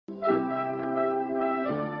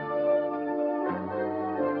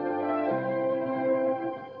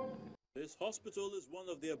hospital is one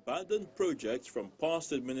of the abandoned projects from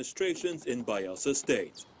past administrations in Bayelsa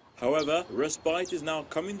State. However, respite is now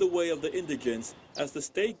coming the way of the indigents as the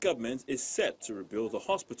state government is set to rebuild the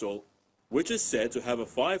hospital, which is said to have a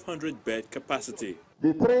 500-bed capacity.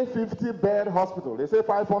 The 350-bed hospital, they say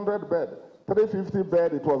 500 bed, 350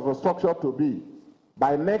 bed it was restructured to be.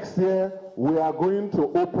 By next year, we are going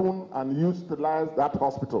to open and utilize that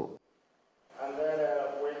hospital.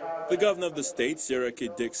 The governor of the state,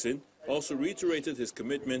 Dickson, also reiterated his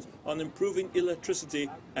commitment on improving electricity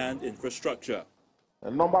and infrastructure.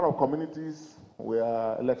 A number of communities we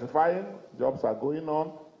are electrifying, jobs are going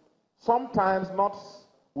on, sometimes not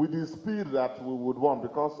with the speed that we would want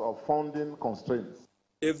because of funding constraints.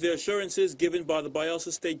 If the assurances given by the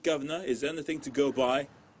Bayelsa state governor is anything to go by,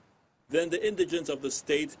 then the indigents of the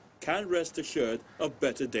state can rest assured of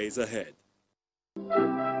better days ahead.